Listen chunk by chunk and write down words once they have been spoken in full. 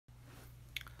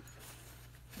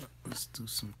Let's do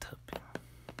some tapping.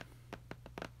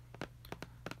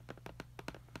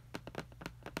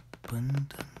 Bandan,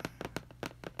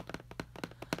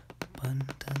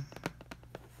 bandan,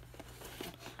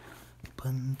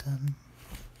 bandan,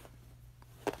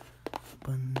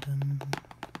 bandan,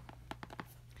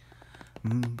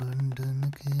 bandan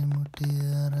के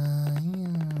मुटियारा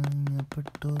आइयां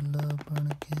पटोला बन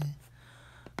के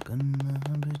कन्ना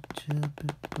बिच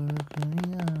पिपल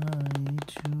कणिया आई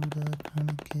चूड़ा खन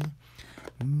के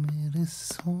मेरे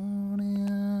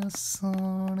सोनिया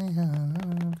सोनिया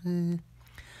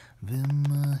वे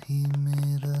माही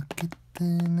मेरा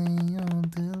कितने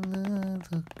दिल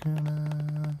रखना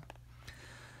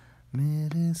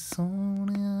मेरे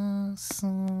सोनिया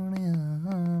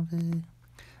सोनिया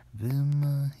वे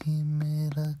माही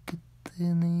मेरा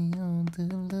कितने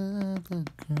दिल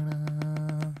रखना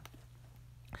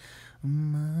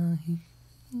माही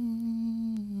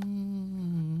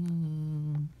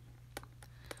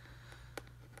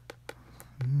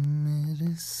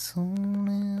मेरे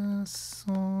सोनिया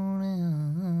सोनिया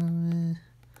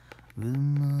वे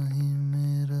माही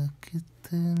मेरा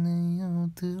कितने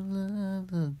दिल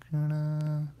रखना.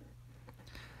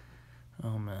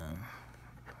 Oh man,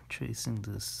 tracing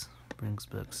this brings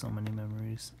back so many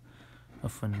memories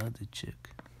of another chick.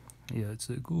 Yeah, it's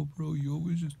like, oh bro, you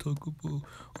always just talk about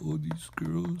all these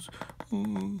girls.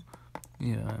 Oh.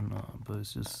 Yeah, I know, but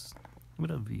it's just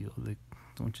whatever, yo. Like,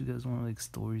 don't you guys want like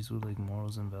stories with like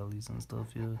morals and values and stuff?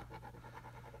 Yeah,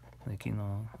 like, you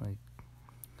know, like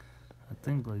I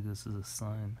think like this is a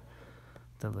sign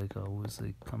that like I always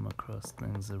like come across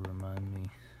things that remind me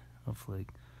of like,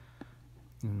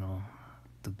 you know,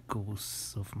 the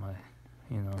ghosts of my,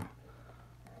 you know,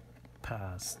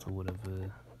 past or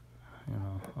whatever, you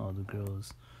know, all the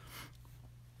girls.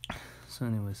 So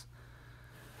anyways,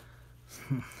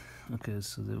 okay,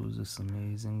 so there was this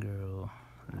amazing girl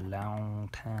a long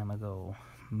time ago,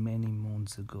 many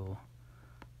moons ago,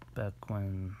 back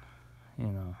when,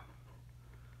 you know,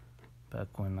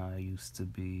 back when I used to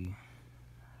be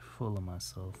full of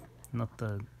myself. Not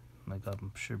that, like,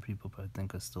 I'm sure people probably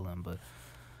think I still am, but,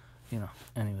 you know,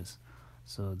 anyways.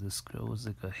 So this girl was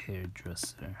like a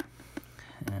hairdresser,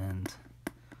 and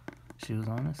she was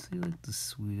honestly like the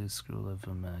sweetest girl I've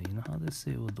ever met. You know how they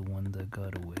say, oh, the one that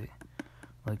got away?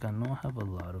 Like, I know I have a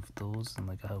lot of those, and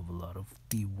like I have a lot of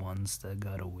the ones that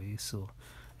got away, so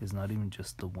it's not even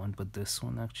just the one, but this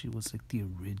one actually was like the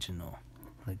original.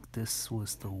 Like, this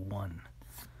was the one,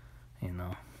 you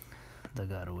know, that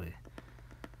got away.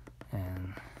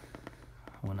 And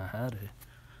when I had her,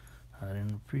 I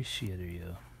didn't appreciate her,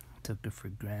 yo. Took her for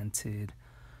granted,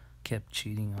 kept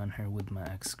cheating on her with my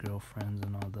ex-girlfriends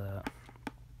and all that.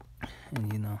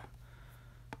 And, you know,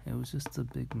 it was just a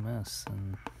big mess,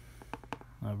 and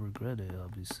I regret it,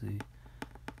 obviously,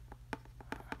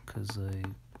 because I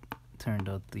turned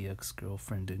out the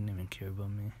ex-girlfriend didn't even care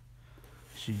about me.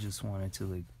 She just wanted to,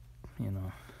 like, you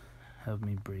know, have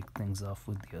me break things off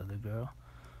with the other girl.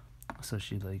 So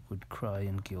she like would cry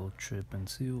and guilt trip and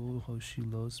say, oh, how she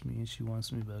loves me and she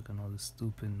wants me back and all this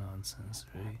stupid nonsense,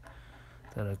 right?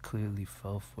 That I clearly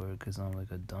fell for because I'm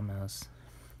like a dumbass.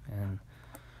 And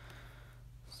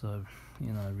so,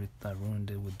 you know, I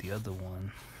ruined it with the other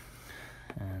one.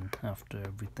 And after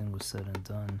everything was said and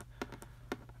done,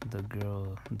 the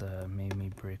girl that made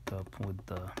me break up with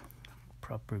the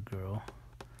proper girl,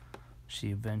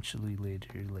 she eventually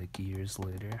later, like years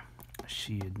later,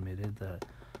 she admitted that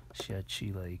she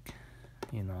actually, like,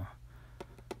 you know,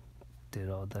 did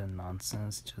all that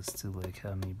nonsense just to like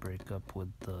have me break up with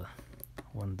the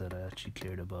one that I actually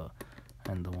cared about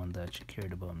and the one that actually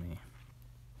cared about me.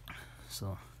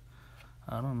 So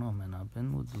I don't know, man. I've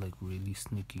been with like really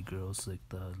sneaky girls like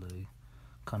that. Like,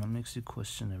 kind of makes you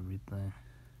question everything.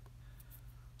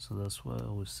 So that's why I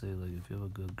always say, like, if you have a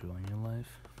good girl in your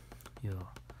life, yo,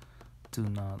 do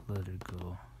not let her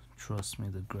go. Trust me,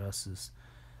 the grass is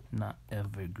not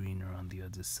ever greener on the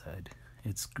other side.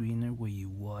 It's greener where you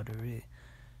water it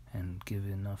and give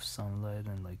it enough sunlight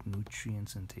and like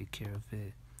nutrients and take care of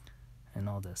it and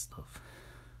all that stuff.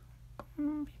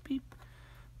 Beep beep.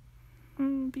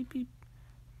 Beep beep.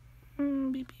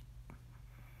 Beep beep.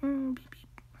 Beep beep.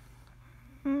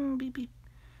 Beep beep.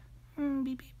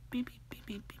 Beep beep. Beep beep. Beep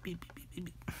beep. Beep beep. Beep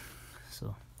beep.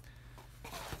 So,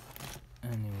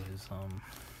 anyways,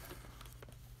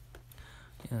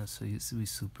 yeah, so I used to be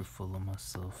super full of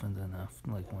myself, and then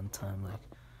after, like, one time, like,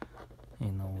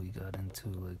 you know, we got into,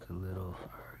 like, a little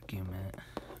argument,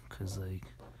 because, like,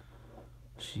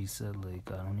 she said,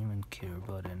 like, I don't even care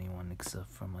about anyone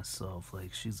except for myself.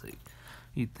 Like, she's like,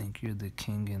 you think you're the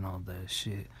king and all that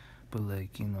shit, But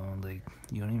like, like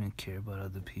you don't even care about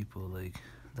other people. Like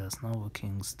that's not what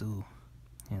kings do,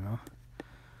 you know.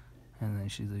 And then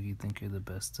she's like, you think you're the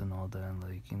best and all that, and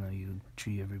like, you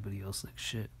treat everybody else like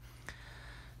shit.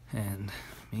 And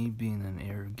me being an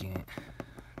arrogant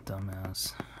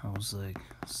dumbass, I was like,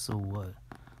 so what?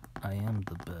 I am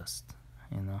the best,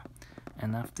 you know.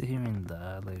 And after hearing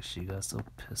that, like, she got so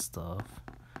pissed off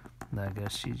that I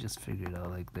guess she just figured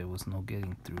out like there was no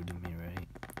getting through to me, right?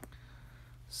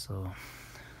 So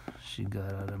she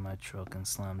got out of my truck and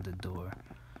slammed the door,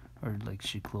 or like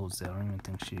she closed it. I don't even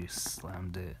think she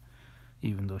slammed it,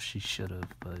 even though she should have.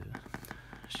 But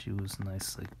she was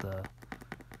nice like that,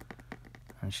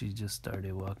 and she just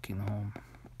started walking home.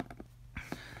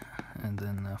 And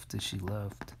then after she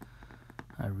left,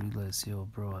 I realized, yo,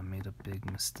 bro, I made a big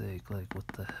mistake. Like, what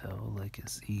the hell? Like,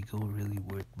 is ego really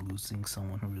worth losing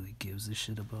someone who really gives a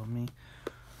shit about me?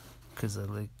 Because I,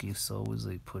 like, used to always,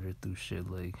 like, put her through shit,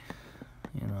 like,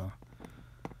 you know,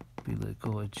 be like,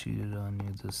 oh, I cheated on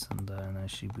you, this and that. And then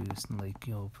she'd be just like,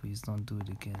 yo, please don't do it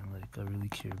again. Like, I really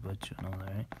care about you and all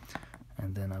that, right?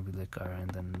 And then I'll be like, alright.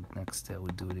 And then the next day I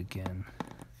would do it again.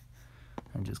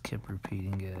 And just kept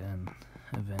repeating it. And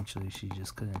eventually she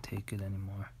just couldn't take it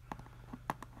anymore.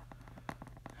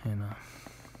 You know,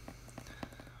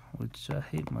 which I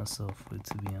hate myself with,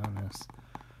 to be honest,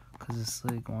 because it's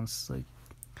like once, like,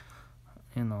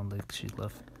 like she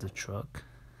left the truck,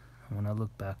 when I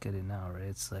look back at it now, right,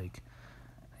 it's like,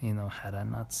 had I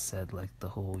not said like the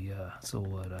whole, yeah, so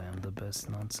what, I am the best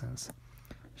nonsense,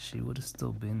 she would have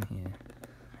still been here,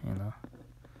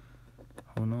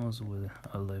 who knows where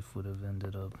our life would have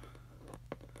ended up,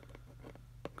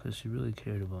 because she really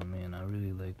cared about me, and I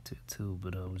really liked it too,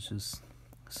 but I was just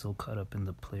so caught up in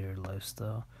the player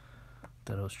lifestyle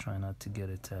that I was trying not to get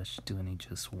attached to any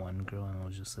just one girl, and I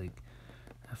was just like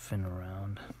effing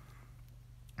around,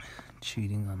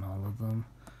 cheating on all of them.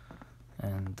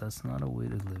 And that's not a way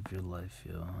to live your life,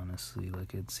 yo, honestly.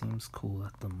 Like, it seems cool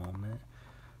at the moment,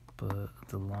 but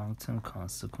the long-term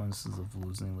consequences of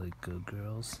losing like good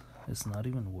girls, it's not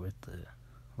even worth it.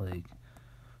 Like,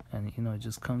 and it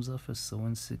just comes off as so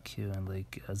insecure, and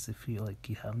like as if you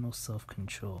have no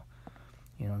self-control.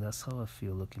 That's how I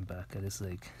feel looking back at it. It's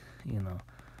like,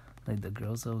 like the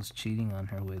girls I was cheating on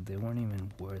her with, they weren't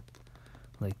even worth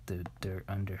like the dirt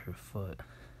under her foot.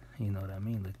 You know what I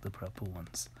mean? Like the proper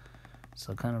ones.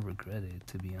 So I kind of regret it,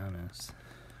 to be honest.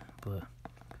 But,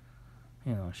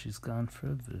 she's gone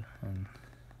forever. And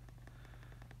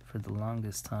for the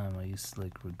longest time, I used to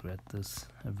like regret this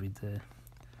every day.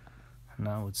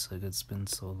 Now it's like it's been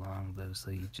so long that it's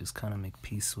like you just kind of make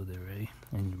peace with it, right?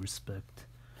 And you respect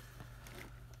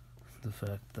the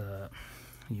fact that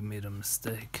you made a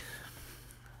mistake,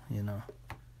 and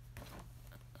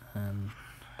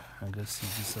I guess you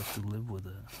just have to live with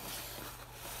it.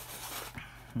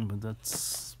 But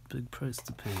that's a big price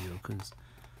to pay, yo, because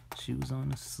she was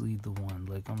honestly the one.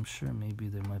 Like, I'm sure maybe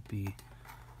there might be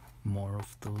more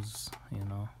of those,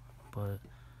 but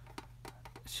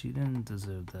she didn't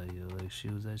deserve that, yo. Like, she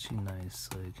was actually nice.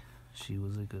 Like, she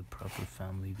was like a proper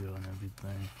family girl and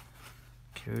everything.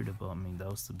 Cared about me. That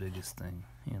was the biggest thing,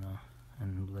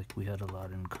 and like we had a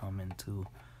lot in common too.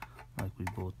 Like, we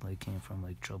both like came from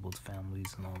like troubled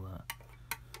families and all that,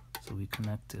 so we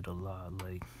connected a lot.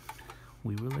 Like,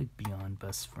 we were like beyond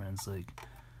best friends. Like,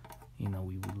 we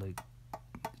would like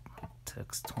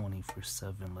text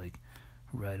 24/7, like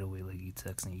right away. Like, you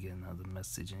text and you get another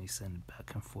message and you send it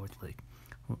back and forth, like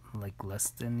less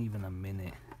than even a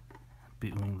minute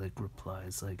between like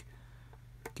replies. Like,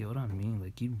 get what I mean?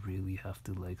 Like, you really have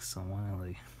to like someone and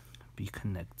like be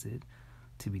connected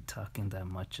to be talking that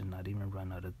much and not even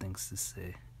run out of things to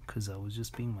say. Cause I was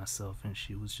just being myself and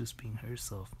she was just being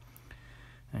herself.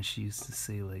 And she used to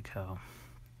say like how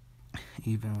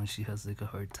even when she has like a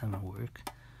hard time at work,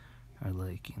 or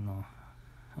like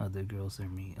other girls are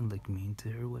mean to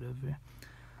her or whatever,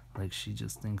 like she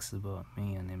just thinks about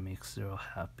me and it makes her all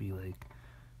happy, like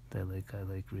that, like I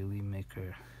like really make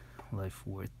her life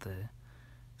worth it.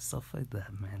 Stuff like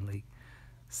that, man. Like,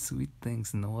 sweet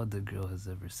things no other girl has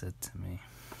ever said to me.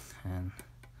 And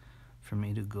for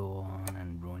me to go on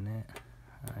and ruin it,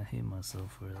 I hate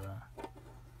myself for that.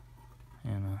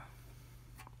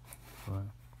 But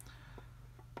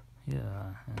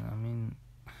yeah, and I mean,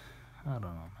 I don't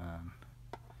know, man.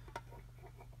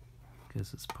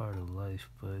 Guess it's part of life,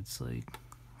 but it's like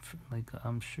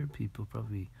I'm sure people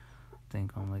probably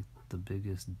think I'm like the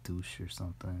biggest douche or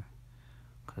something.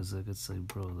 Cause like it's like,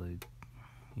 bro, like,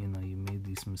 you made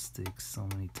these mistakes so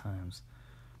many times.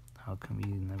 How come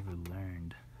you never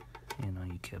learned?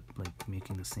 You kept like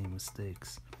making the same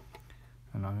mistakes.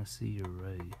 And honestly, you're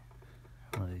right.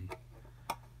 Like,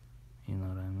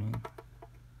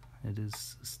 it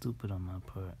is stupid on my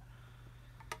part.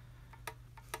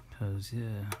 Cause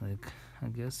yeah, like I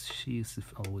guess she used to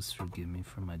always forgive me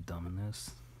for my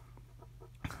dumbness.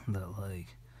 That like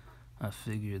I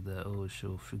figured that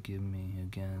she'll forgive me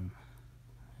again,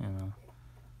 you know.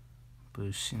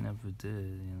 But she never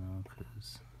did, you know,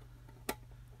 cause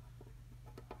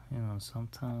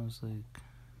sometimes like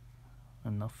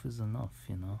enough is enough,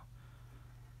 you know.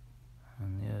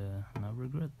 And yeah, and I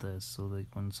regret that. So like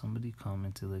when somebody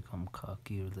commented like I'm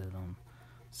cocky or that I'm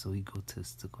so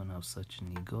egotistical and have such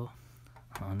an ego,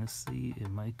 honestly, it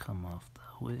might come off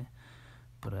that way,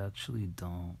 but I actually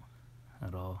don't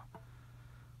at all.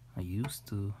 I used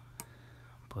to,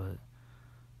 but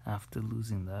after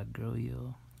losing that girl,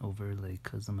 yo, over like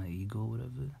cause of my ego,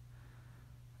 whatever,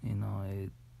 you know,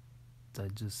 I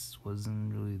just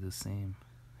wasn't really the same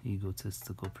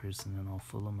egotistical person and all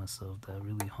full of myself. That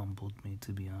really humbled me,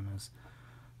 to be honest.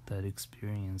 That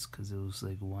experience, cause it was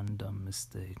like one dumb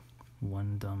mistake,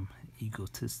 one dumb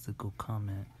egotistical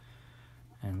comment,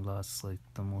 and lost like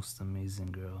the most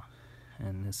amazing girl.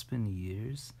 And it's been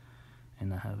years,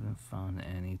 and I haven't found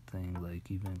anything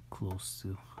like even close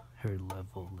to her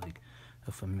level, like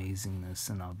of amazingness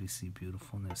and obviously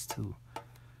beautifulness too.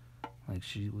 Like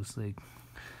she was like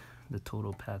the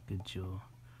total package, yo.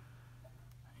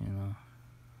 You know,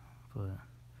 but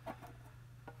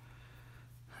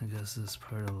I guess it's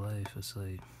part of life. It's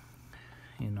like,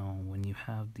 you know, when you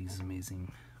have these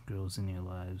amazing girls in your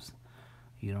lives,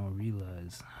 you don't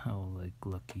realize how like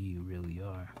lucky you really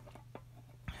are.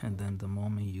 And then the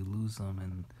moment you lose them,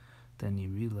 and then you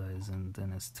realize, and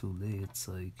then it's too late. It's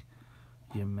like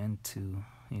you're meant to,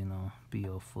 you know, be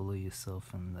all full of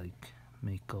yourself and like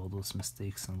make all those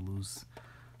mistakes and lose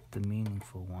the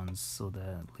meaningful ones, so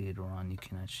that later on you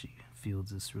can actually feel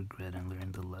this regret and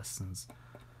learn the lessons,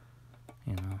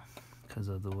 you know, because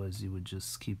otherwise you would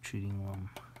just keep treating them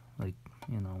like,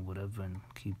 you know, whatever, and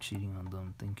keep cheating on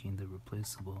them thinking they're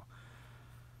replaceable,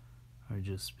 or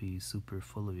just be super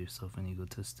full of yourself and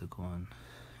egotistical, and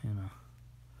you know.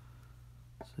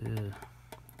 So yeah,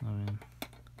 I mean,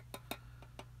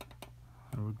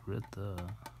 I regret that,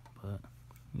 but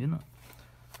you know,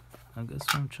 I guess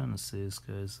what I'm trying to say is,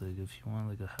 guys, like if you want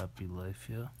like a happy life,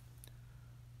 yeah,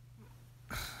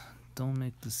 don't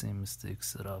make the same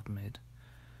mistakes that I've made.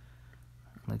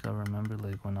 Like I remember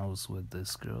like when I was with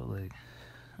this girl, like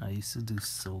I used to do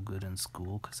so good in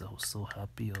school because I was so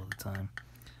happy all the time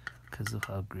because of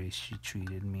how great she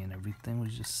treated me, and everything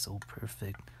was just so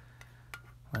perfect.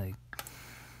 Like,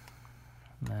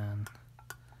 man,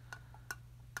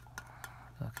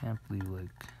 I can't believe like,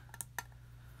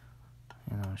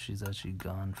 you know, she's actually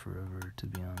gone forever, to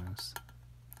be honest.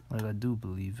 Like I do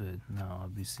believe it now,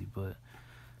 obviously, but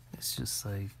it's just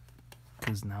like,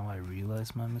 because now I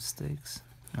realize my mistakes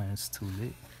and it's too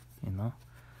late, you know.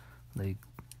 Like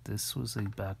this was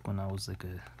like back when I was like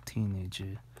a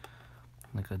teenager,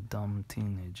 like a dumb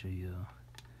teenager, yo,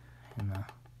 you know.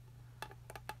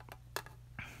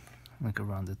 Like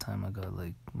around the time I got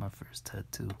like my first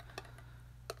tattoo,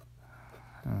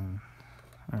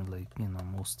 or like, you know,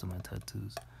 most of my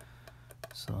tattoos.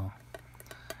 So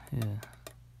yeah,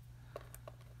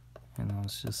 you know,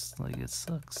 it's just like it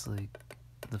sucks, like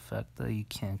the fact that you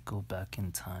can't go back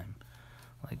in time.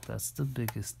 Like that's the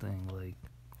biggest thing. Like,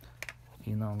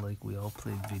 you know, like we all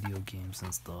play video games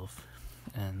and stuff,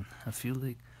 and I feel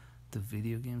like the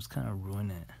video games kind of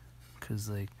ruin it, cause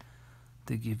like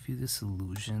they give you this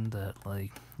illusion that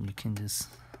like you can just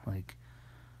like,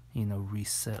 you know,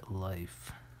 reset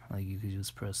life. Like you could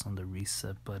just press on the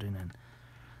reset button and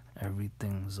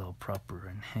everything's all proper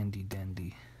and handy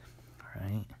dandy,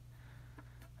 right?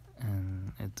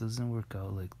 And it doesn't work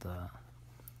out like that.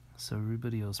 So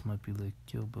everybody else might be like,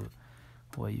 yo, but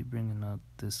why you bringing up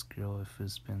this girl if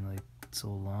it's been like so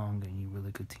long and you were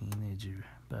like a teenager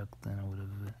back then or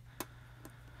whatever?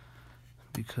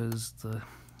 Because the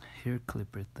hair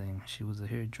clipper thing, she was a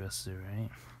hairdresser, right?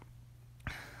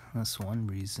 That's one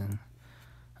reason.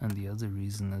 And the other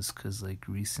reason is because like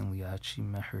recently I actually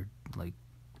met her like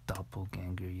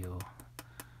doppelganger, yo.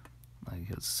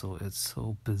 Like it's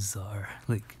so bizarre.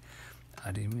 Like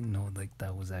I didn't even know like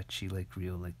that was actually like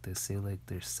real. Like they say like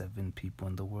there's 7 people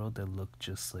in the world that look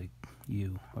just like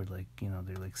you, or like, you know,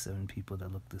 they're like 7 people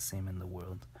that look the same in the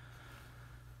world,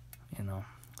 you know,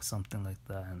 something like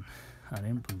that. And I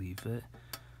didn't believe it,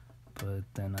 but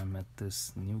then I met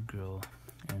this new girl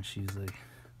and she's like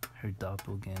her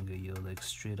doppelganger, yo, like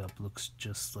straight up looks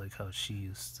just like how she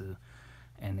used to,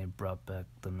 and it brought back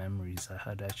the memories. I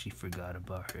had actually forgot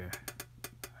about her.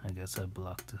 I guess I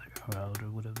blocked her out or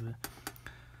whatever.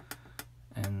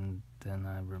 And then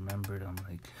I remembered, I'm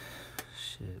like,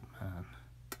 shit, man.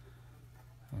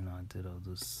 You know, I did all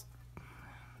those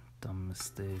dumb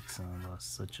mistakes and I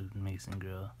lost such an amazing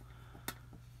girl.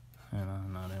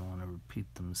 And I didn't want to repeat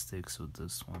the mistakes with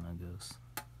this one, I guess.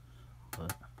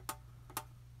 But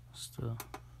still,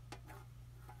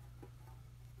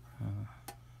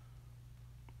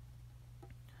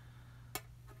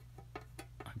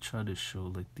 I try to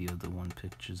show like the other one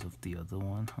pictures of the other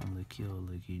one. I'm like, yo,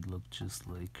 like you look just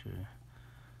like her.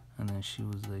 And then she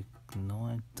was like, no,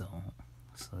 I don't.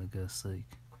 So I guess like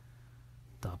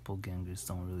doppelgangers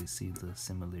don't really see the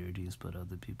similarities, but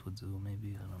other people do.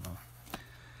 Maybe, I don't know.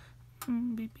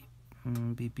 Beep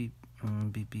beep. Beep beep.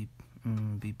 Beep beep.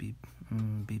 Beep beep.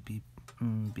 Beep beep.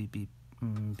 Beep beep.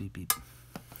 Beep beep.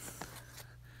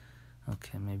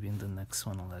 Okay, maybe in the next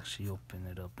one I'll actually open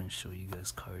it up and show you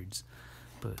guys cards,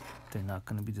 but they're not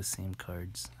gonna be the same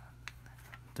cards.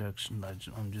 They're actually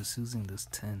I'm just using this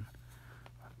 10.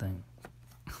 I think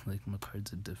like my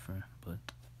cards are different, but